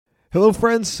Hello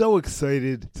friends, so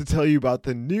excited to tell you about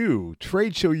the new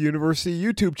Trade Show University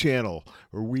YouTube channel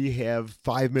where we have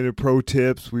 5-minute pro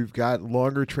tips, we've got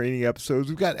longer training episodes,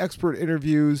 we've got expert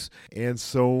interviews, and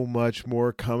so much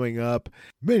more coming up.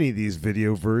 Many of these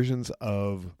video versions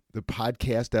of the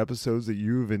podcast episodes that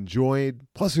you've enjoyed.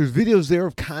 Plus, there's videos there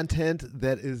of content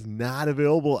that is not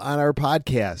available on our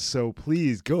podcast. So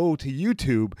please go to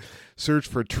YouTube, search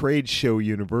for Trade Show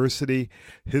University,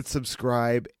 hit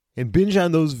subscribe, and binge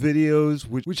on those videos,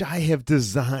 which I have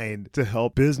designed to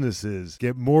help businesses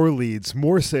get more leads,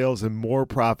 more sales, and more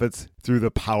profits through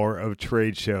the power of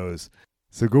trade shows.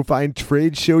 So go find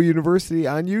Trade Show University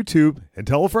on YouTube and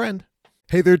tell a friend.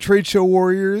 Hey there, Trade Show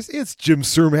Warriors. It's Jim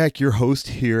Cermak, your host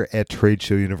here at Trade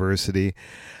Show University.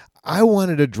 I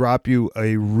wanted to drop you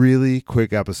a really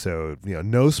quick episode.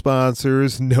 No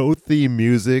sponsors, no theme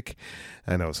music.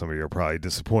 I know some of you are probably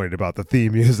disappointed about the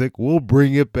theme music. We'll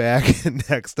bring it back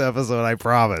next episode, I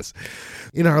promise.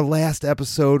 In our last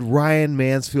episode, Ryan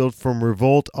Mansfield from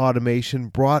Revolt Automation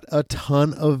brought a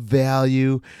ton of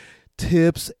value,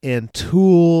 tips, and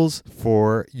tools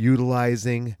for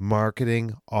utilizing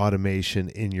marketing automation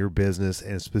in your business,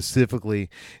 and specifically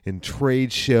in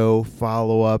trade show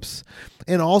follow-ups,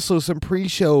 and also some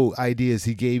pre-show ideas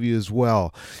he gave you as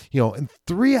well. And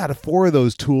 3 out of 4 of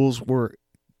those tools were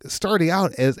starting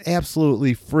out as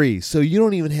absolutely free. So you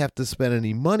don't even have to spend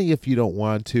any money if you don't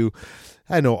want to.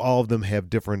 I know all of them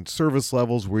have different service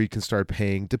levels where you can start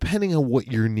paying depending on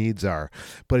what your needs are.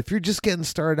 But if you're just getting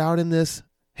started out in this,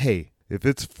 hey, if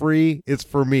it's free, it's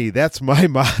for me. That's my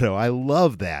motto. I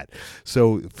love that.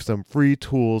 So some free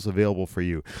tools available for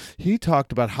you. He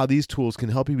talked about how these tools can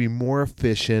help you be more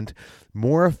efficient,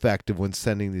 more effective when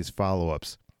sending these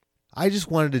follow-ups. I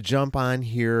just wanted to jump on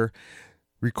here,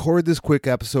 record this quick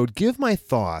episode, give my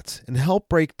thoughts, and help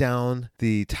break down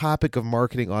the topic of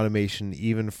marketing automation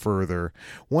even further.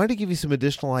 Wanted to give you some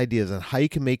additional ideas on how you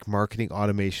can make marketing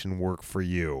automation work for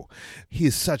you. He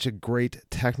is such a great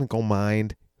technical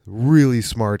mind, really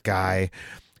smart guy.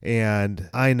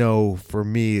 And I know for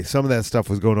me, some of that stuff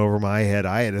was going over my head.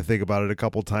 I had to think about it a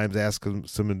couple times, ask him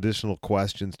some additional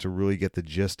questions to really get the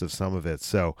gist of some of it.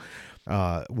 So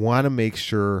want to make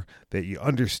sure that you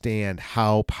understand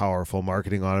how powerful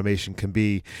marketing automation can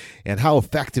be and how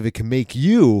effective it can make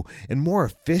you, and more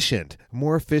efficient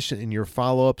in your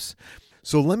follow-ups.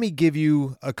 So let me give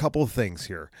you a couple of things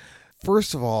here.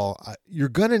 First of all, you're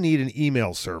going to need an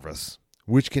email service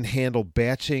which can handle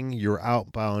batching your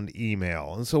outbound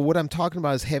email. And so what I'm talking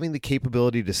about is having the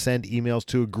capability to send emails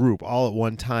to a group all at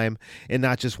one time and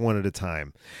not just one at a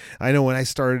time. I know when I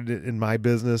started in my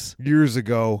business years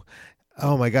ago,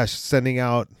 oh my gosh, sending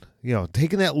out,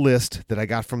 taking that list that I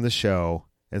got from the show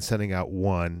and sending out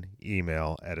one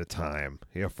email at a time,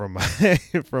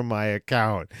 from my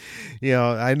account.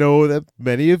 I know that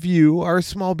many of you are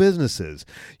small businesses.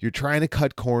 You're trying to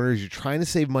cut corners. You're trying to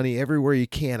save money everywhere you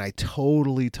can. I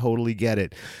totally get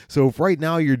it. So if right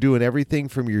now you're doing everything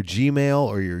from your Gmail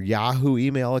or your Yahoo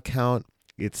email account,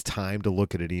 it's time to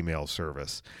look at an email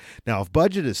service. Now, if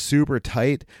budget is super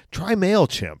tight, try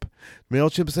MailChimp.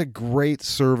 MailChimp is a great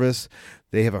service.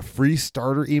 They have a free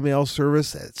starter email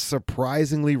service that's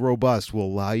surprisingly robust, will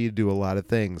allow you to do a lot of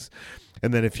things.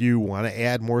 And then if you want to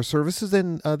add more services,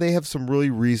 then they have some really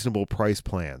reasonable price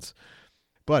plans.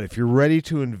 But if you're ready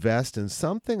to invest in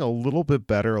something a little bit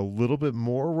better, a little bit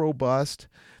more robust,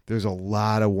 there's a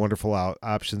lot of wonderful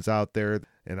options out there.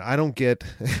 And I don't get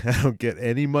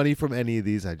any money from any of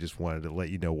these. I just wanted to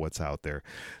let you know what's out there.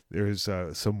 There's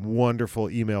some wonderful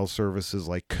email services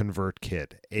like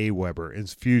ConvertKit, Aweber,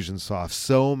 Infusionsoft,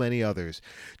 so many others.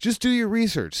 Just do your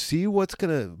research. See what's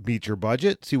going to meet your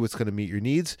budget. See what's going to meet your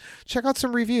needs. Check out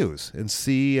some reviews and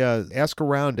see. Ask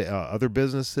around other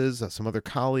businesses, some other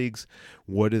colleagues.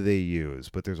 What do they use?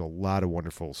 But there's a lot of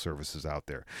wonderful services out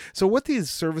there. So what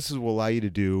these services will allow you to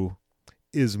do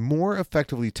is more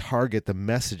effectively target the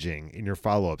messaging in your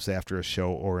follow-ups after a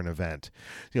show or an event.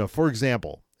 For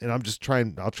example, and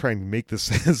I'll try and make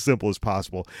this as simple as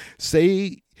possible.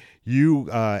 Say you,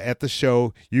 at the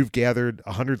show, you've gathered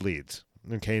 100 leads.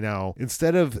 Okay, now,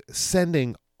 instead of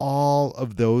sending all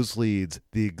of those leads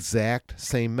the exact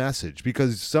same message,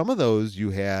 because some of those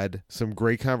you had some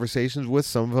great conversations with,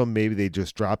 some of them maybe they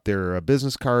just dropped their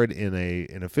business card in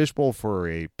a fishbowl for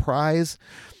a prize.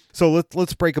 So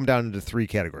let's break them down into 3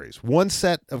 categories. One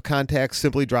set of contacts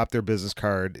simply drop their business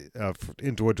card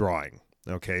into a drawing.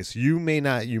 Okay, so you may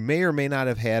or may not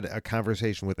have had a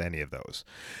conversation with any of those.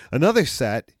 Another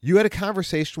set, you had a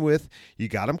conversation with, you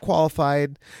got them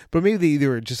qualified, but maybe they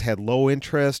either just had low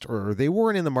interest or they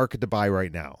weren't in the market to buy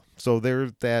right now. So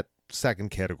they're that second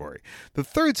category. The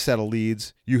third set of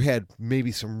leads, you had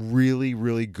maybe some really,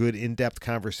 really good in-depth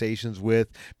conversations with.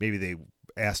 Maybe they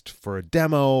asked for a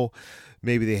demo.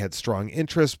 Maybe they had strong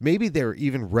interest. Maybe they're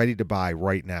even ready to buy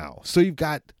right now. So you've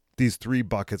got these three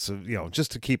buckets of,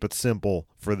 just to keep it simple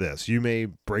for this. You may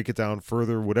break it down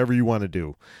further, whatever you want to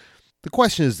do. The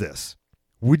question is this: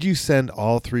 would you send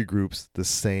all three groups the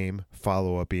same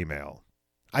follow-up email?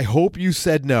 I hope you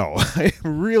said no. I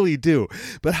really do.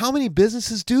 But how many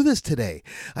businesses do this today?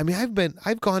 I mean,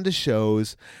 I've gone to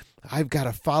shows. I've got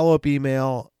a follow-up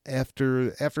email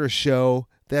after a show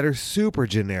that are super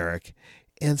generic.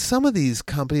 And some of these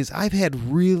companies I've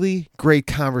had really great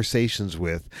conversations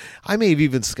with. I may have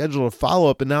even scheduled a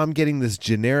follow-up, and now I'm getting this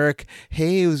generic,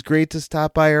 hey, it was great to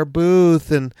stop by our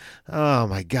booth. And oh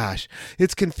my gosh,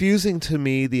 it's confusing to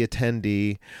me, the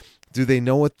attendee. Do they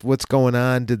know what's going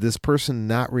on? Did this person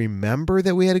not remember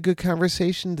that we had a good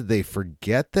conversation? Did they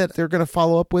forget that they're going to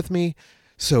follow up with me?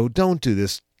 So don't do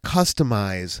this.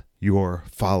 Customize your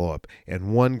follow-up.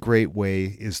 And one great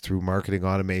way is through marketing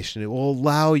automation. It will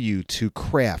allow you to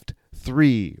craft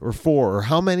 3 or 4 or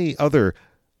how many other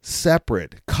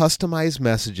separate customized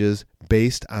messages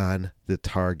based on the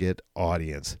target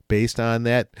audience, based on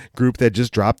that group that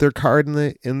just dropped their card in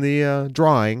the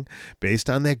drawing, based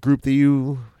on that group that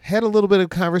you had a little bit of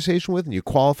conversation with and you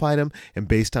qualified them, and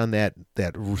based on that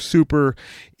super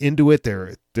into it,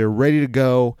 they're ready to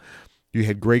go. You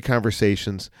had great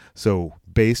conversations. So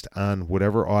based on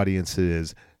whatever audience it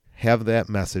is, have that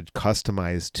message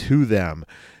customized to them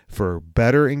for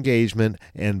better engagement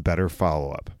and better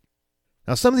follow-up.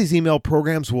 Now, some of these email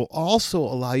programs will also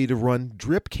allow you to run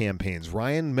drip campaigns.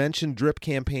 Ryan mentioned drip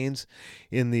campaigns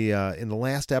in the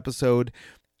last episode.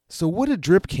 So what a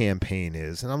drip campaign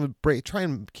is, and I'm going to try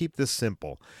and keep this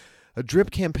simple. A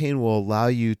drip campaign will allow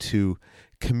you to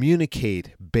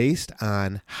communicate based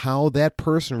on how that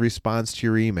person responds to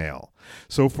your email.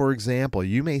 So, for example,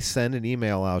 you may send an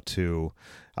email out to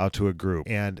a group,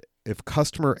 and if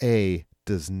customer A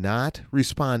does not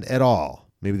respond at all,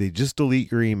 maybe they just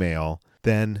delete your email,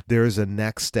 then there's a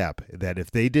next step that if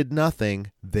they did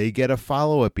nothing, they get a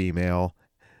follow-up email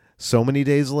so many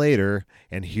days later,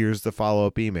 and here's the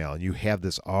follow-up email. You have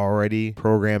this already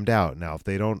programmed out. Now, if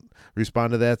they don't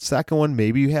respond to that second one,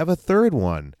 maybe you have a third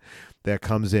one that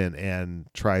comes in and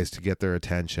tries to get their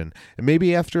attention. And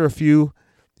maybe after a few,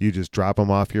 you just drop them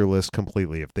off your list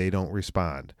completely if they don't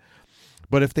respond.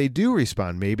 But if they do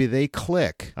respond, maybe they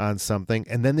click on something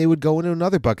and then they would go into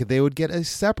another bucket. They would get a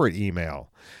separate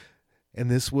email. And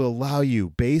this will allow you,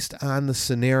 based on the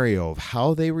scenario of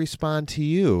how they respond to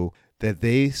you, that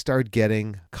they start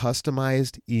getting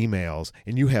customized emails.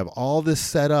 And you have all this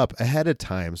set up ahead of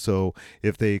time. So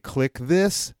if they click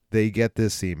this, they get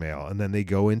this email, and then they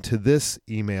go into this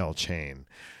email chain.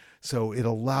 So it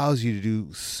allows you to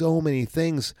do so many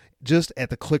things just at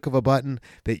the click of a button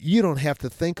that you don't have to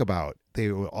think about. They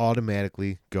will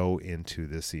automatically go into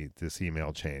this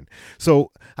email chain.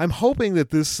 So I'm hoping that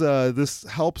this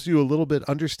helps you a little bit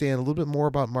understand a little bit more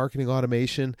about marketing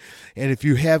automation. And if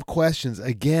you have questions,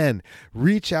 again,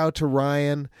 reach out to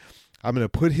Ryan. I'm going to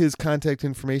put his contact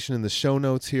information in the show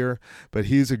notes here, but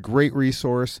he's a great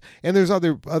resource. And there's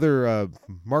other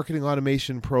marketing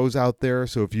automation pros out there.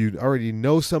 So if you already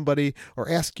know somebody, or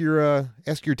ask your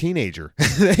teenager,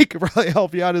 they could probably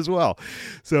help you out as well.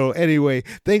 So anyway,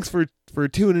 thanks for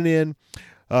tuning in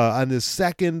on this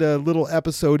second little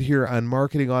episode here on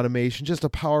marketing automation. Just a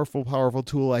powerful, powerful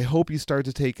tool. I hope you start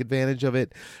to take advantage of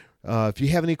it. If you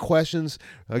have any questions,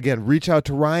 again, reach out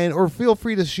to Ryan, or feel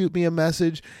free to shoot me a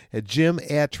message at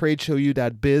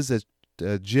jim@tradeshowu.biz. That's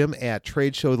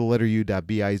jim@tradeshow, the letter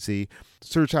U.biz.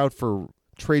 Search out for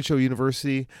Trade Show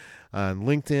University on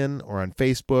LinkedIn or on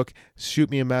Facebook.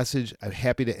 Shoot me a message. I'm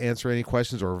happy to answer any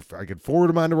questions, or I can forward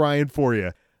them on to Ryan for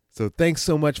you. So thanks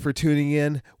so much for tuning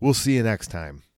in. We'll see you next time.